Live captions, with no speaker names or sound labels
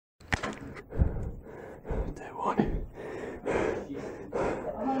one.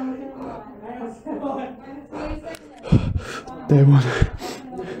 Day one.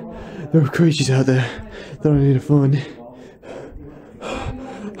 There are creatures out there that I need to find.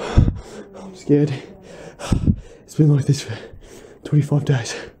 I'm scared. It's been like this for 25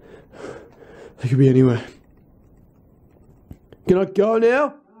 days. They could be anywhere. Can I go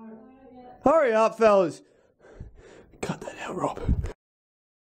now? Hurry up, fellas. Cut that out, Rob.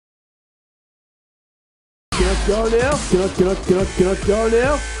 Can I go now? Can I go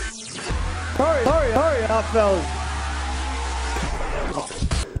now? Hurry up, fellas.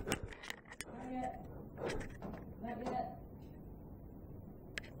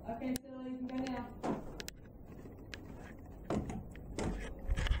 Okay, so you can go now.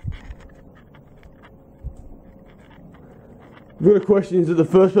 Real question, is it the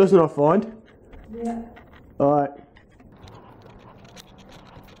first person I find? Yeah. Alright.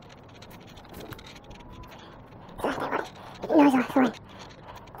 I'm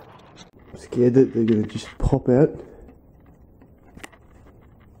scared that they're gonna just pop out.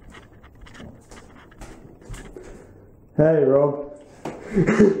 Hey, Rob.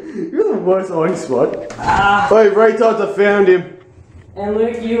 You're the worst hiding spot. Wait, Ray Todd, I found him. And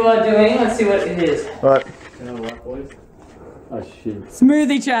Luke, you are doing, let's see what it is. Alright. Oh shit.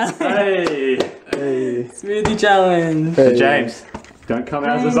 Smoothie challenge. Hey! Hey. Smoothie challenge. Hey. James, don't come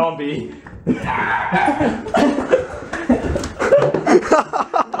out as a zombie.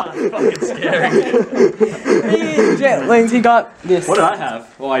 Fucking scary. Wings, he got this. What did I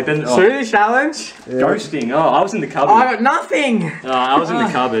have? Well, I didn't. Smoothie challenge? Yeah. Ghosting. Oh, I was in the cupboard. I got nothing. I was in the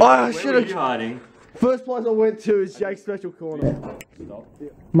cupboard. I Where should've- were you hiding? First place I went to is Jake's special corner.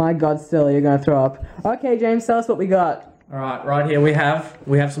 My God, Stirlo, you're gonna throw up. Okay, James, tell us what we got. Alright, right here we have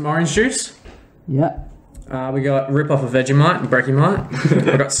some orange juice. Yeah. We got rip off of Vegemite and Brekimite.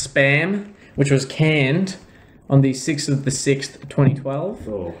 We got Spam, which was canned on the 6th of the 6th, 2012.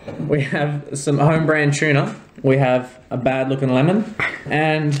 Oh. We have some home brand tuna. We have a bad looking lemon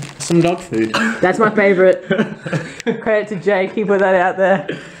and some dog food. That's my favorite. Credit to Jake, he put that out there.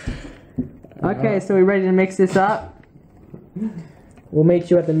 Okay, so we're ready to mix this up. We'll meet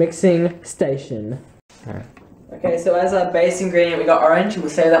you at the mixing station. Alright. Okay, so as our base ingredient, we got orange. We'll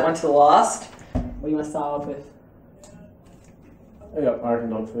save that one to the last. What do you want to start off with? Yeah, I reckon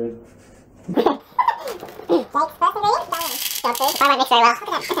dog food.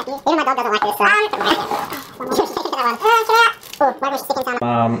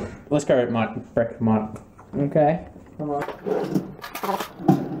 Let's go with Brekimite. Okay. Come on.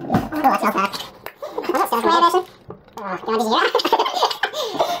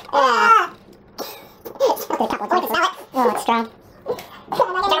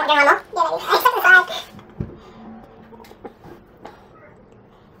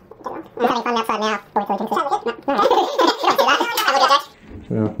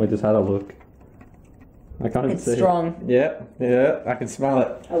 Yeah, we just had a look. I can't even It's see. strong. Yeah, I can smell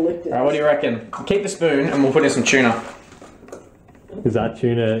it. I licked it. Alright, what do you reckon? Keep the spoon and we'll put in some tuna. Is that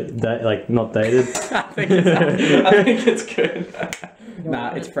tuna like not dated? I think it's good.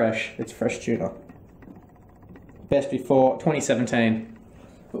 Nah, it's fresh. It's fresh tuna. Best before 2017.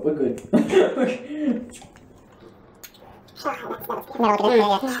 But we're good.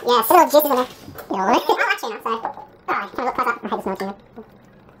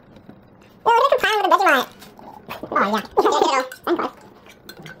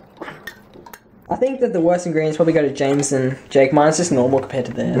 I think that the worst ingredients probably go to James and Jake. Mine's just normal compared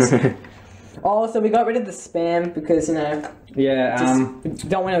to theirs. Oh, so we got rid of the spam because, you know, Yeah, just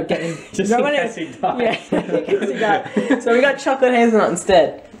don't want to get in. just don't in wanna- case he dies. Yeah, because he died. So we got chocolate hazelnut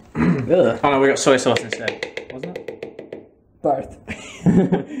instead. Ugh. Oh no, we got soy sauce instead. Wasn't it? Both.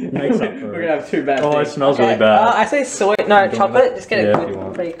 Makes up for We're it. gonna have two bad Oh, it things. smells really bad. I say soy. No, chocolate. Just get a Yeah, if you good,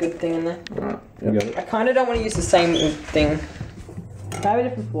 want. pretty good thing in there. You got it. I kind of don't want to use the same thing. Can I have a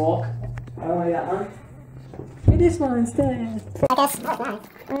different fork? I don't like that one. Get this one instead.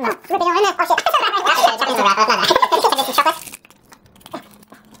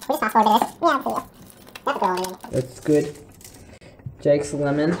 That's good. Jake's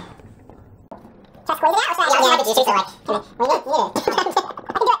lemon.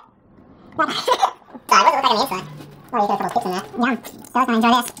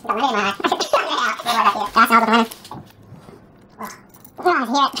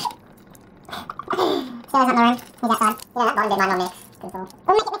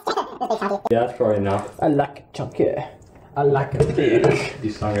 Yeah, that's probably enough. I like it chunky. I like it thick. You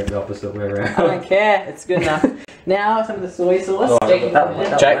sung it the opposite way around. I don't care. It's good enough. Now some of the soy sauce. Oh,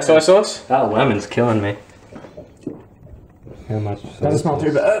 Jake, Jake, soy sauce? That lemon's killing me. How much? Doesn't smell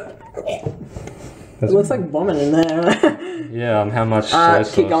too bad. It looks like vomit in there. Yeah, how much soy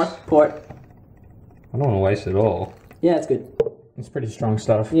sauce? Keep going. Pour it. I don't want to waste it all. Yeah, it's good. It's pretty strong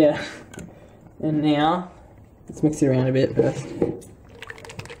stuff. Yeah. And now, let's mix it around a bit first.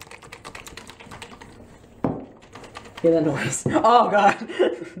 Hear that noise? Oh god!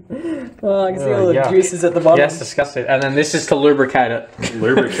 Oh, I can see all the juices at the bottom. Yes, disgusting. And then this is to lubricate it.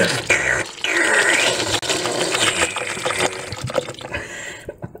 Lubricate.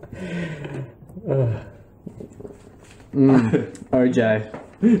 OJ.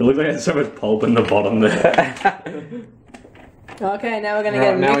 It looks like there's so much pulp in the bottom there. Okay, now we're gonna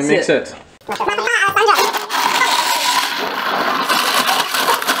get now we mix it.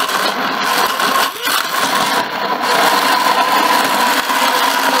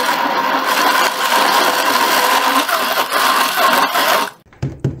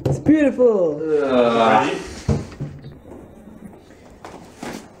 It's beautiful.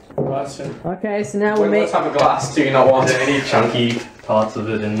 Okay, so now we'll What make. type of glass do you not want? Any chunky parts of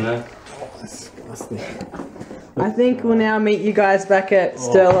it in there? I think we'll now meet you guys back at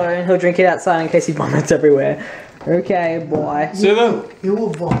Stirlo, and he'll drink it outside in case he vomits everywhere. Okay, boy. Stirlo. You will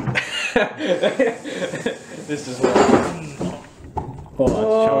vomit. This is what.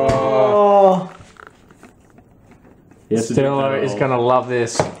 Oh. Stirlo is gonna love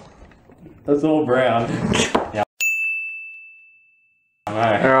this. That's all brown. Yeah. I know.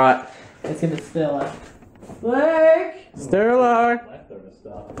 Alright. Let's give it Stirlo. Luke! Stirlo.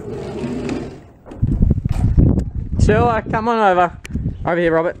 Stirlo, come on over. Over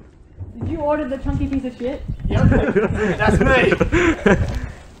here, Robert. Did you order the chunky piece of shit? That's me.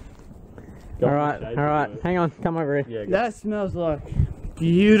 Alright, hang on, come over here. That smells like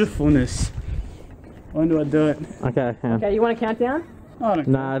beautifulness. When do I do it? Okay, hang on. Okay, you want to count down? I don't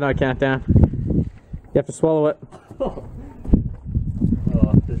No, no countdown. You have to swallow it.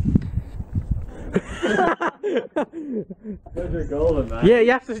 Yeah,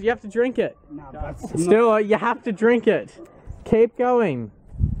 you have to drink it. Stirlo, you have to drink it. Keep going.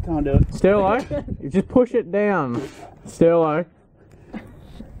 Can't do it. Stirlo, you just push it down. Stirlo.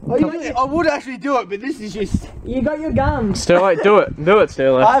 I would actually do it, but this is just... You got your gum. Stirlo, do it,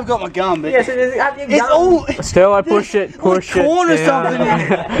 Stirlo. I've got my gum, but... Yes, it is. Have your It's gum. all... Stirlo, push it corn or down. something in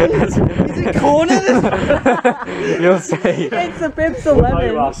it. Is it corn in it? You'll see. It's the bits of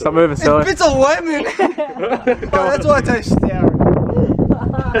lemon. Stop moving, Stirlo. It's a lemon. Oh, that's why I taste sour.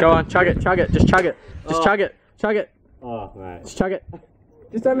 Go on, chug it, just chug it. Just chug it. Oh, mate. Just chug it.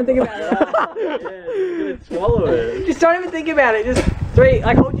 Just don't even think about it. Swallow it. Just don't even think about it. Just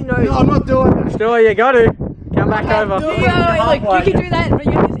like hold your nose. No, I'm not doing that. Stirlo, you got to. Come back over. Look, you can do that, but if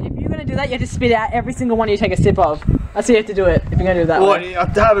you're gonna do that, you have to spit out every single one you take a sip of. That's how you have to do it. If you're gonna do it that What? way. I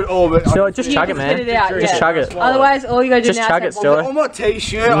have it all, but... Stirlo, just chug it, Spit man. it out, Just yeah. chug it. Otherwise, all you gotta do Just now chug is it, Stirlo. On my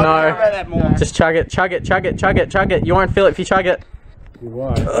t-shirt, No. I don't know about that more. Just chug it. You won't feel it if you chug it. You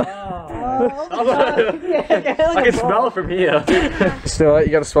won't. I can smell it from here. Still, you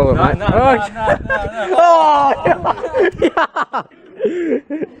gotta swallow it, mate. No. Oh!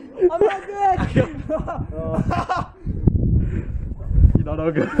 I'm not good. You're not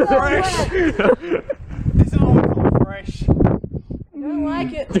all good. Fresh. This is what we call fresh. I don't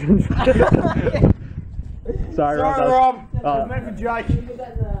like it. Sorry, Rob. It's meant for Jake.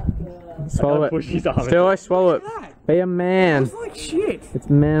 Swallow it. Push his arm. Still, swallow it. Be a man. It's like shit. It's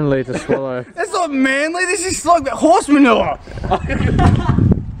manly to swallow. That's not manly. This is like horse manure.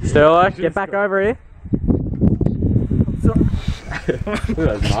 Stirlo, get back over here. Look at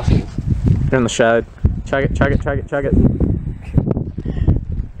those muscles. Get in the shade. Chug it.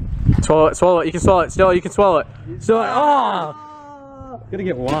 Swallow it. You can swallow it. Stirlo, you can swallow it. Stirlo, oh! Gotta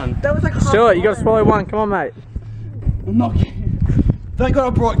get one. That was like Stirlo, you gotta swallow one. Come on, mate. I'm not kidding. Thank God I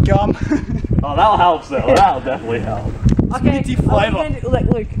brought gum. Oh, that'll help, though. That'll definitely help. Okay, minty flavour.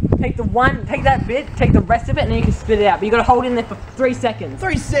 Look, take that bit, take the rest of it, and then you can spit it out. But you gotta hold it in there for 3 seconds.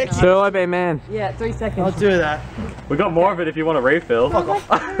 3 seconds. Stirlo, be a man. Yeah, 3 seconds. I'll do that. We got more of it if you want a refill. Fuck off.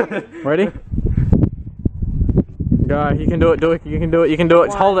 Ready? Go, you can do it, You can do it.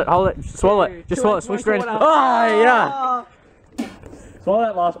 Just hold it. Swallow it. Just swallow it. Switch around. Oh, yeah. Swallow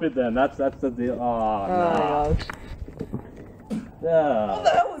that last bit then. That's the deal. Oh, no. Yeah. What the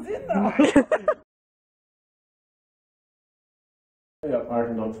hell was in there? I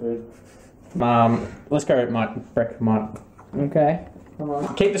reckon dog food. Let's go, Mike. Okay. Come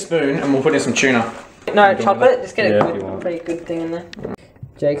on. Keep the spoon and we'll put in some tuna. No, chop it. Just get Yeah, a if you want. pretty good thing in there.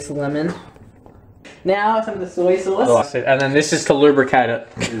 Jake's lemon. Now some of the soy sauce. Oh, that's it. And then this is to lubricate it.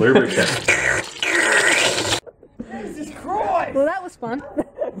 Lubricate. Jesus Christ. Well, that was fun.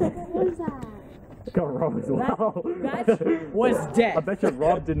 What is that? Got Rob as well. That was I death. bet you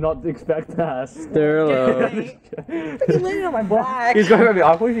Rob did not expect that. Stirlo. He landed on my back. He's going to be.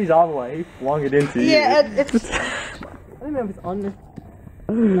 I pushed his arm away. He flung it into you. Yeah, it's. I don't know if it's on the.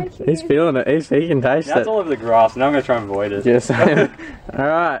 He's feeling it. He can taste it. That's all over the grass. Now I'm gonna try and avoid it. Yes. Alright.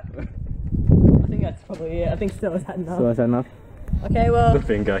 I think that's probably it. I think Still has had enough. So is that enough? Okay, well. The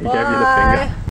finger. He gave you the bye. finger.